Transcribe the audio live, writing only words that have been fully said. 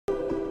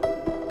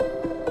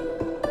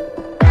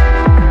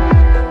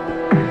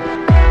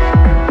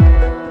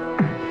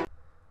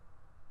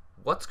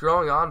What's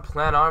going on,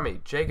 Plan Army?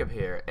 Jacob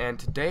here, and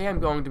today I'm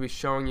going to be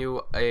showing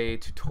you a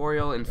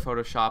tutorial in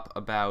Photoshop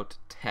about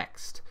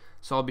text.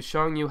 So I'll be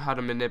showing you how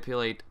to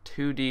manipulate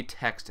 2D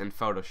text in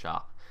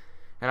Photoshop.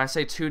 And I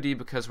say 2D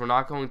because we're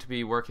not going to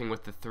be working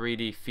with the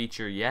 3D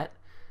feature yet,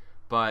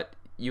 but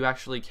you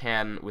actually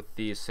can, with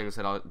these things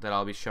that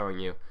I'll be showing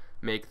you,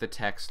 make the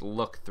text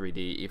look 3D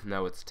even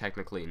though it's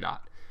technically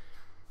not.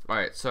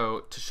 Alright,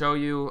 so to show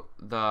you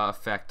the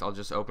effect, I'll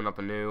just open up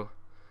a new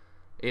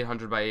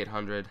 800 by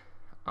 800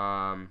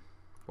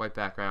 white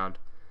background,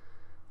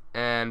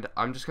 and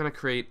I'm just going to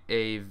create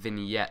a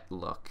vignette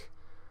look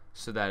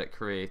so that it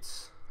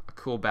creates a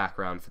cool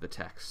background for the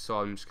text. So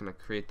I'm just going to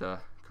create the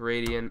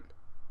gradient.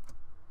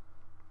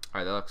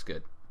 Alright, that looks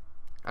good.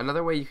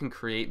 Another way you can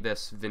create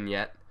this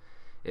vignette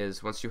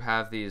is once you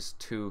have these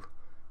two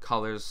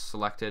colors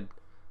selected,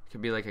 it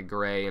could be like a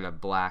gray and a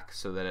black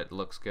so that it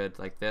looks good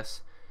like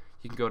this.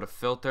 You can go to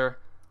Filter,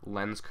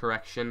 Lens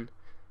Correction,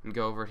 and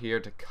go over here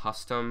to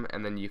Custom,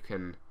 and then you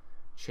can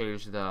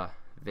change the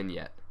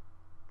vignette.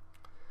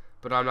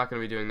 But I'm not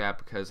going to be doing that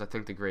because I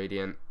think the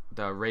gradient,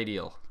 the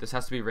radial, this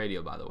has to be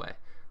radial by the way.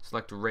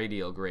 Select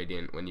radial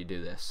gradient when you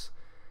do this.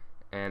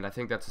 And I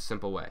think that's a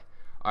simple way.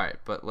 Alright,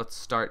 but let's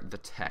start the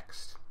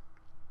text.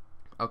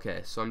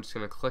 Okay, so I'm just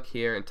going to click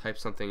here and type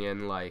something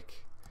in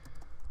like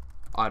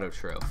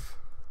autotroph.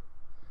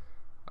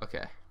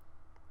 Okay.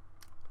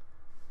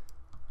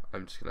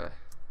 I'm just going to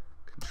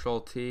Control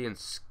T and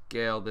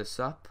scale this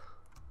up.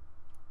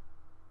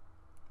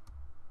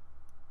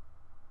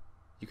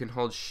 You can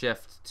hold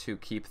Shift to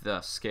keep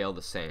the scale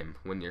the same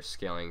when you're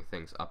scaling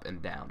things up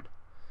and down.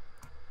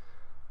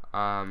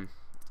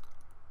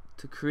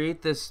 To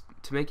create this,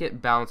 to make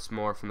it bounce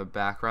more from the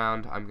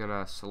background, I'm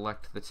gonna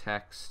select the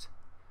text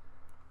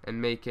and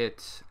make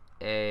it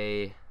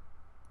a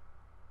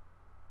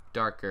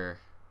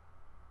darker.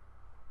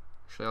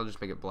 Actually, I'll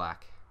just make it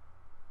black.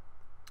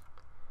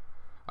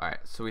 Alright,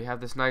 so we have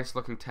this nice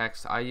looking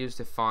text. I used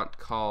a font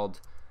called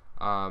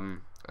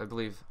I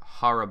believe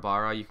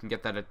Harabara. You can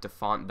get that at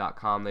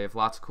defont.com. They have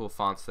lots of cool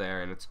fonts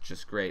there, and it's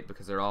just great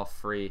because they're all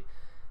free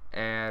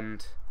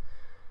and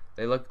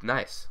they look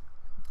nice.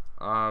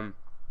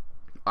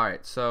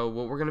 Alright, so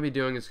what we're going to be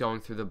doing is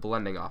going through the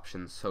blending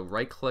options. So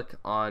right click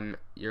on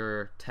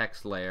your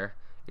text layer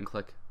and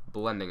click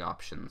blending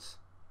options.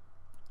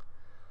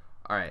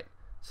 Alright,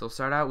 so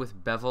start out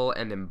with bevel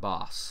and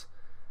emboss.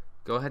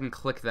 Go ahead and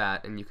click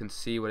that and you can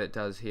see what it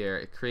does here.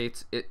 It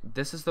creates it.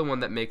 This is the one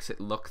that makes it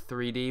look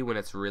 3D when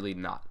it's really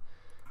not.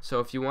 So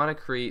if you want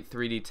to create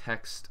 3D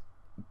text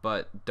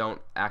but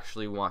don't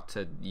actually want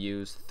to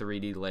use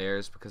 3D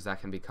layers because that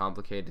can be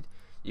complicated,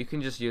 you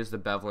can just use the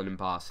bevel and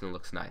emboss and it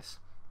looks nice.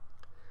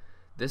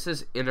 This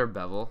is inner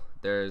bevel.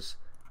 There's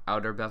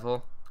outer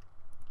bevel,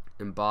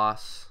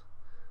 emboss,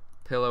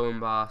 pillow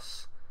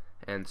emboss,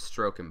 and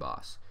stroke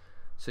emboss.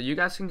 So you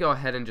guys can go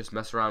ahead and just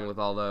mess around with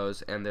all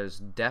those, and there's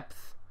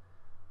depth.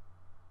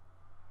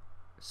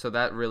 So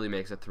that really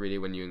makes it 3D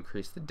when you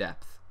increase the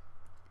depth.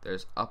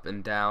 There's up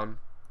and down.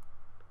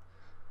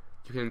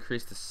 You can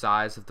increase the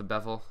size of the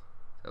bevel.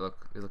 It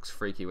looks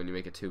freaky when you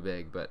make it too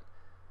big, but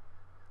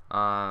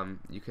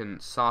you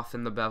can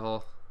soften the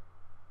bevel.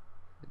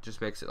 It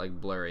just makes it like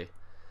blurry.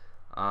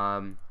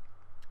 You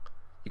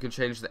can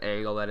change the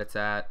angle that it's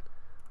at.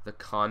 The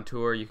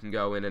contour you can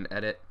go in and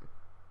edit.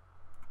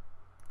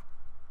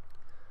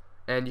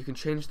 And you can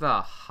change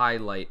the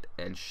highlight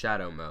and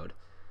shadow mode.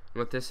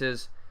 And what this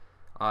is,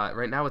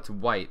 right now it's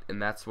white,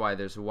 and that's why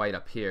there's white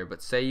up here.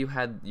 But say you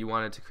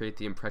wanted to create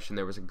the impression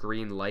there was a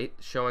green light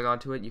showing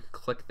onto it, you could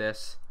click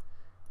this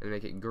and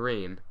make it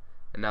green,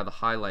 and now the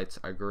highlights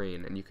are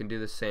green. And you can do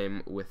the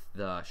same with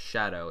the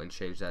shadow and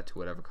change that to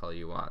whatever color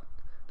you want.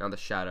 Now the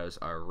shadows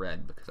are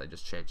red because I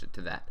just changed it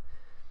to that.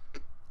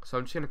 So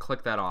I'm just gonna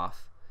click that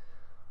off.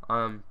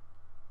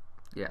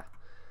 Yeah.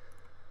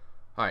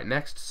 Alright,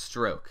 next,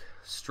 stroke.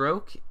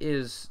 Stroke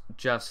is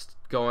just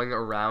going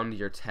around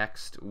your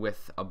text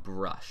with a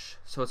brush.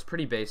 So it's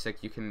pretty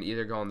basic. You can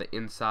either go on the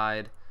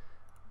inside,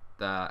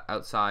 the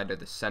outside, or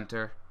the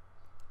center.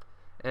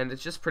 And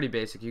it's just pretty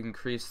basic. You can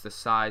increase the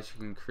size, you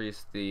can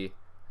increase the,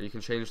 or you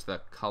can change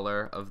the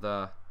color of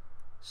the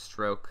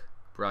stroke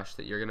brush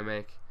that you're gonna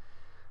make.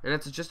 And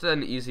it's just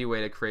an easy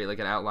way to create like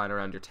an outline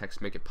around your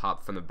text, make it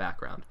pop from the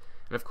background.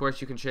 And of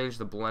course you can change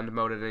the blend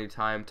mode at any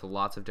time to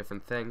lots of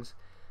different things.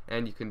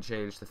 And you can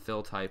change the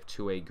fill type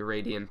to a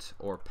gradient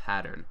or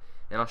pattern.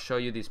 And I'll show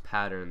you these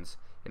patterns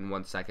in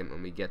 1 second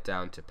when we get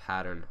down to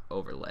pattern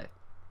overlay.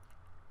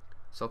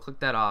 So I'll click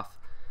that off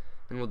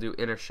and we'll do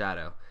inner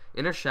shadow.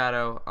 Inner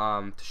shadow,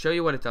 to show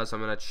you what it does, I'm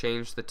going to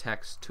change the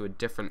text to a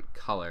different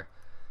color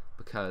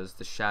because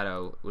the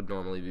shadow would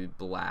normally be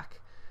black.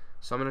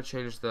 So I'm going to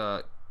change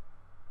the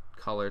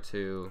color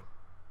to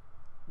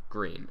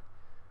green.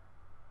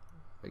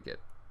 Make it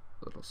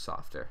a little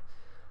softer.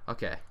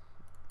 Okay.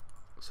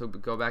 So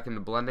go back into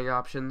blending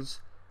options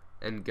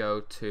and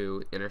go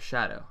to inner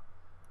shadow.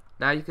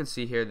 Now you can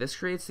see here, this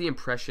creates the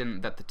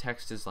impression that the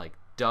text is like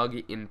dug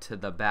into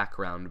the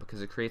background because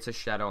it creates a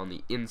shadow on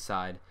the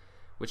inside,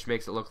 which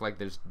makes it look like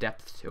there's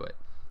depth to it.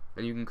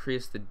 And you can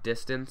increase the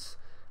distance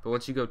but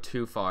once you go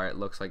too far it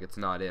looks like it's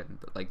not in.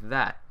 But like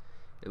that,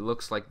 it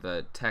looks like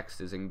the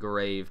text is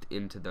engraved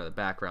into the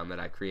background that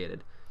I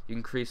created. You can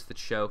increase the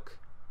choke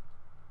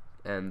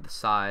and the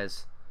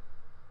size.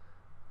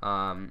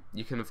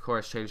 You can of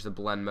course change the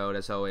blend mode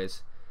as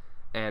always,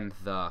 and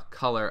the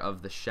color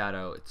of the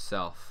shadow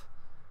itself.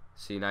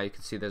 See, now you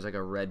can see there's like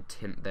a red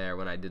tint there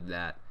when I did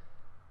that.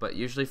 But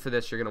usually for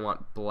this you're going to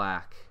want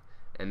black,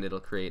 and it'll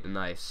create a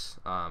nice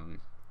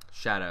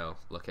shadow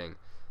looking.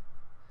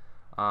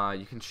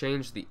 You can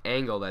change the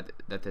angle that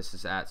this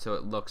is at, so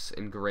it looks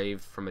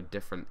engraved from a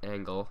different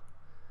angle.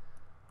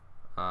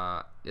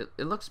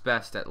 It looks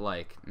best at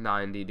like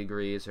 90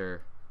 degrees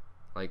or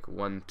like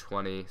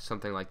 120,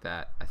 something like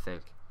that, I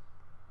think.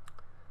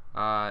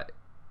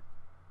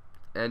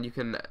 And you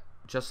can,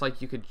 just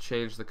like you could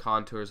change the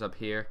contours up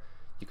here,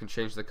 you can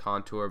change the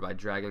contour by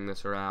dragging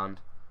this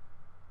around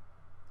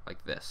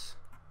like this.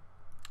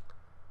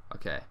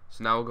 Okay,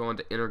 so now we'll go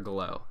into inner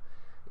glow.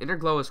 Inner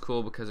glow is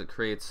cool because it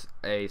creates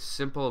a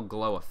simple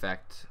glow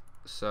effect.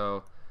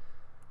 So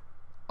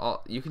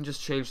you can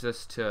just change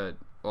this to,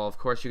 well, of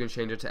course you can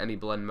change it to any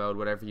blend mode,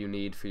 whatever you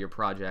need for your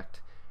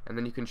project, and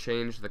then you can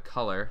change the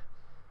color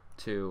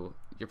to,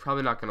 you're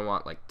probably not going to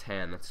want like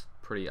tan, that's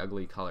a pretty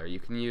ugly color. You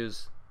can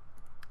use,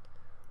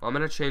 well, I'm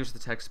going to change the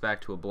text back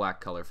to a black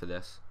color for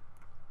this.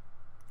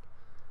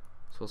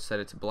 So we'll set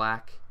it to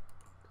black,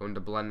 go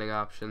into blending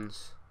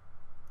options.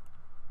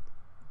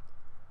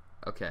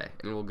 Okay,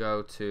 and we'll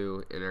go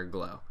to inner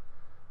glow.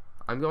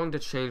 I'm going to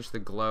change the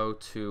glow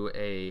to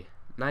a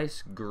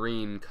nice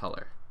green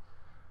color.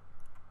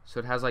 So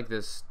it has like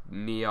this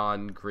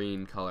neon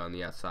green color on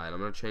the outside. I'm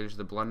going to change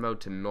the blend mode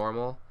to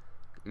normal,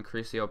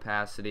 increase the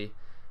opacity,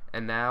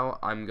 and now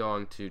I'm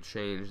going to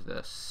change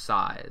the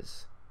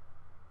size.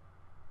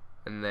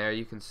 And there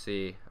you can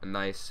see a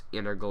nice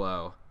inner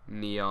glow,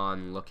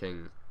 neon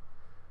looking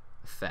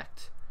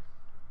effect.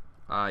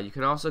 You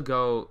can also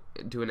go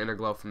do an inner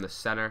glow from the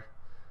center.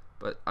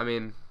 But I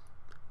mean,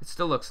 it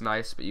still looks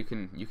nice, but you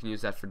can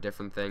use that for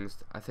different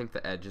things. I think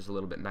the edge is a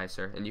little bit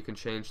nicer, and you can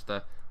change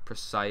the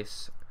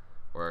precise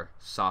or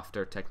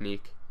softer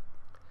technique.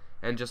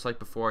 And just like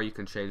before, you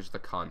can change the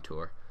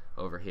contour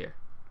over here.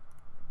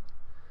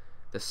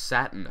 The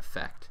satin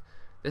effect.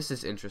 This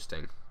is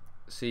interesting.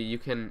 See, you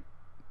can,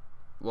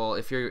 well,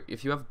 if you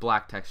have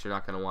black text, you're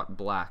not going to want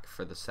black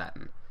for the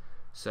satin.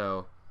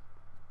 So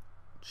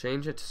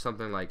change it to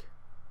something like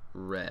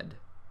red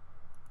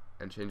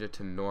and change it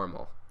to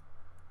normal.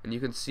 And you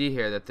can see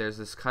here that there's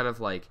this kind of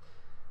like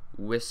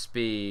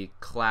wispy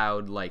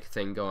cloud-like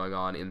thing going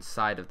on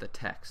inside of the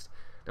text.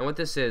 Now what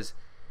this is,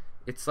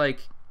 it's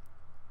like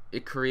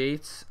it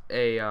creates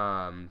a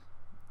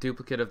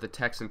duplicate of the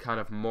text and kind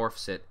of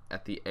morphs it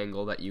at the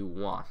angle that you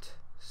want,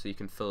 so you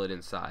can fill it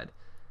inside.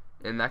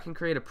 And that can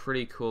create a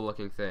pretty cool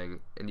looking thing,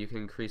 and you can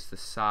increase the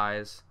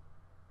size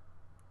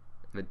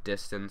and the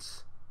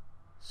distance,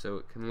 so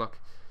it can look,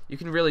 you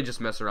can really just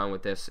mess around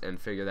with this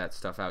and figure that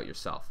stuff out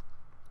yourself.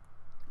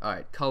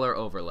 Alright, color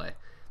overlay.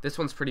 This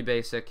one's pretty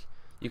basic.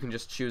 You can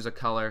just choose a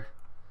color,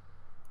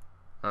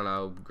 I don't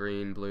know,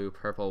 green, blue,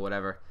 purple,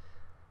 whatever,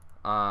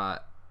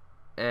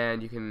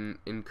 and you can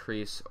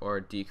increase or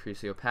decrease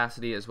the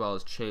opacity as well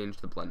as change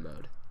the blend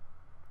mode.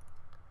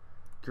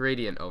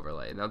 Gradient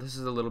overlay. Now this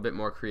is a little bit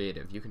more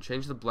creative. You can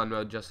change the blend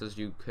mode just as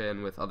you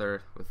can with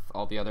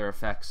all the other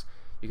effects.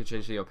 You can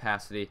change the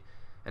opacity,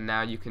 and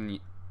now you can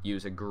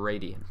use a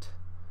gradient.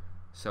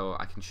 So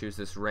I can choose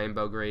this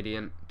rainbow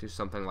gradient, do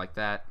something like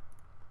that.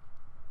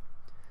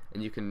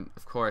 And you can,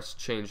 of course,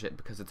 change it,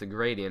 because it's a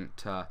gradient,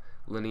 to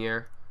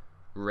linear,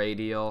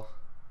 radial,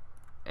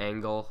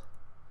 angle,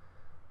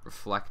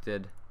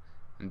 reflected,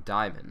 and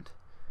diamond.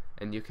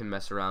 And you can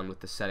mess around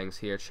with the settings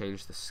here,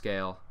 change the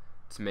scale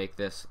to make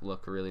this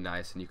look really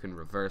nice, and you can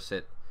reverse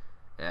it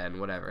and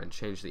whatever, and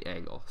change the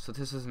angle. So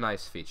this is a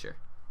nice feature.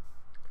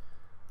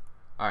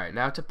 Alright,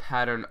 now to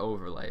pattern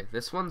overlay.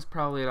 This one's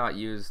probably not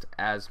used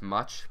as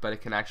much, but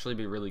it can actually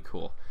be really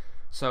cool.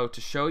 So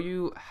to show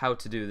you how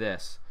to do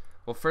this,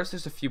 well, first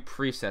there's a few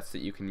presets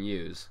that you can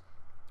use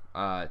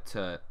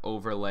to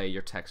overlay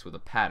your text with a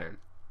pattern.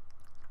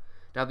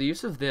 Now the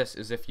use of this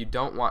is if you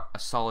don't want a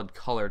solid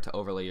color to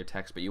overlay your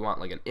text, but you want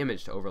like an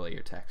image to overlay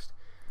your text.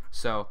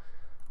 So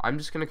I'm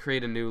just going to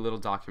create a new little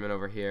document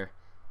over here,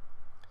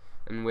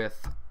 and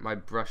with my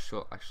brush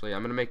tool, actually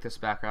I'm going to make this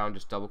background,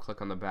 just double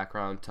click on the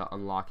background to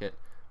unlock it,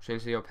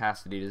 change the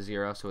opacity to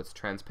 0 so it's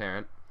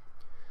transparent,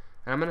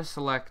 and I'm going to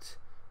select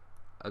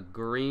a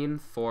green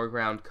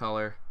foreground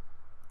color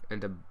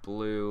and a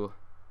blue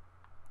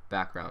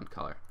background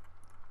color.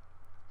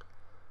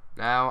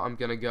 Now I'm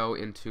going to go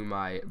into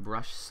my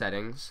brush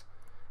settings,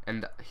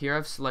 and here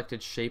I've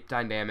selected shape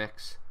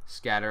dynamics,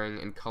 scattering,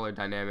 and color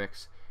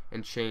dynamics,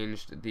 and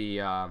changed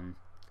the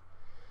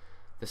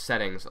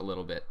settings a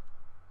little bit.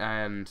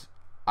 And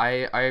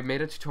I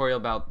made a tutorial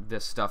about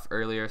this stuff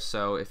earlier,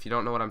 so if you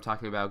don't know what I'm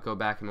talking about, go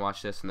back and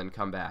watch this and then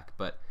come back.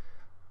 But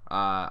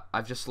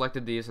I've just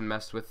selected these and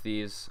messed with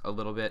these a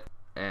little bit,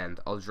 and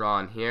I'll draw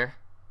on here.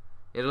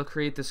 It'll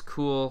create this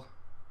cool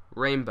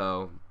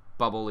rainbow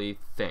bubbly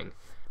thing.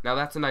 Now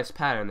that's a nice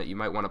pattern that you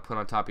might want to put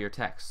on top of your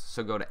text.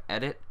 So go to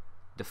Edit,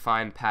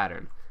 Define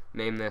Pattern.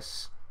 Name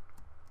this,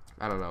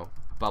 I don't know,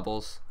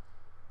 Bubbles.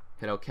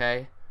 Hit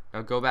OK.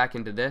 Now go back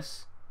into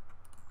this,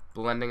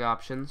 Blending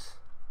Options,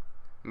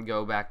 and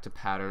go back to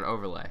Pattern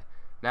Overlay.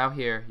 Now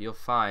here you'll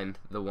find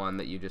the one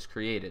that you just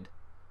created,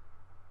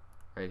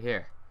 right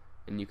here.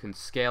 And you can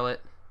scale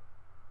it,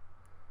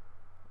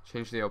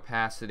 change the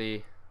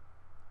opacity,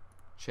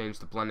 change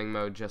the blending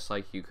mode just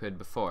like you could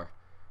before.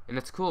 And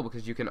it's cool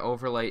because you can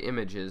overlay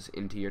images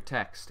into your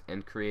text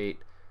and create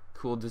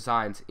cool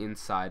designs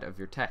inside of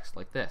your text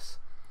like this.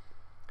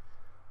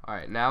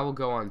 Alright, now we'll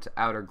go on to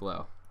Outer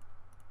Glow.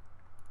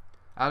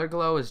 Outer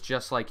Glow is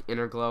just like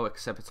Inner Glow,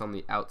 except it's on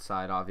the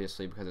outside,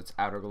 obviously, because it's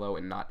Outer Glow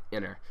and not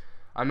Inner.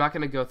 I'm not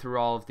going to go through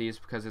all of these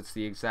because it's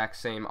the exact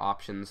same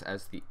options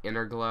as the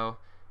Inner Glow,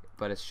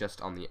 but it's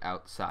just on the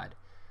outside.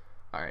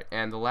 Alright,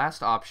 and the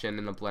last option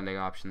in the blending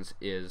options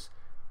is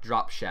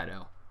Drop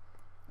Shadow.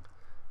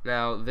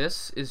 Now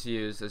this is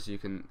used, as you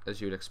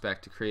would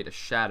expect, to create a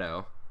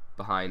shadow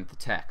behind the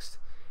text.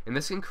 And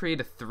this can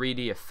create a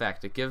 3D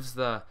effect. It gives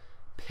the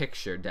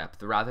picture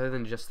depth rather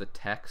than just the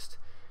text.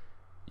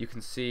 You can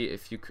see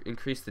if you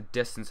increase the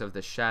distance of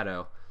the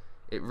shadow,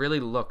 it really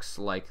looks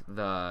like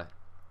the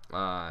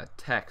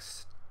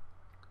text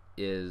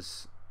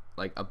is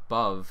like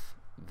above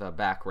the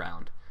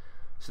background.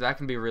 So that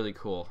can be really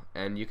cool.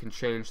 And you can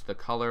change the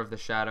color of the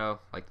shadow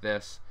like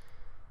this,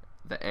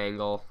 the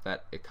angle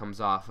that it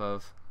comes off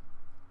of,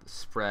 the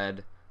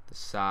spread, the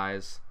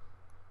size,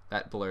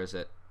 that blurs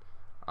it,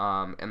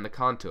 and the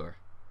contour.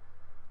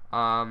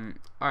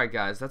 Alright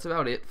guys, that's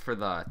about it for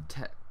the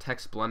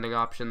text blending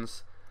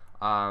options.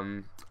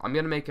 I'm going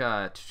to make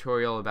a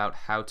tutorial about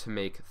how to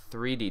make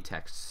 3D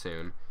text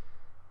soon,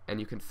 and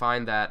you can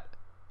find that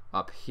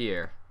up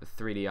here, the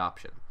 3D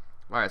option.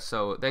 Alright,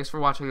 so thanks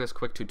for watching this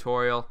quick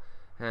tutorial,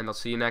 and I'll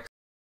see you next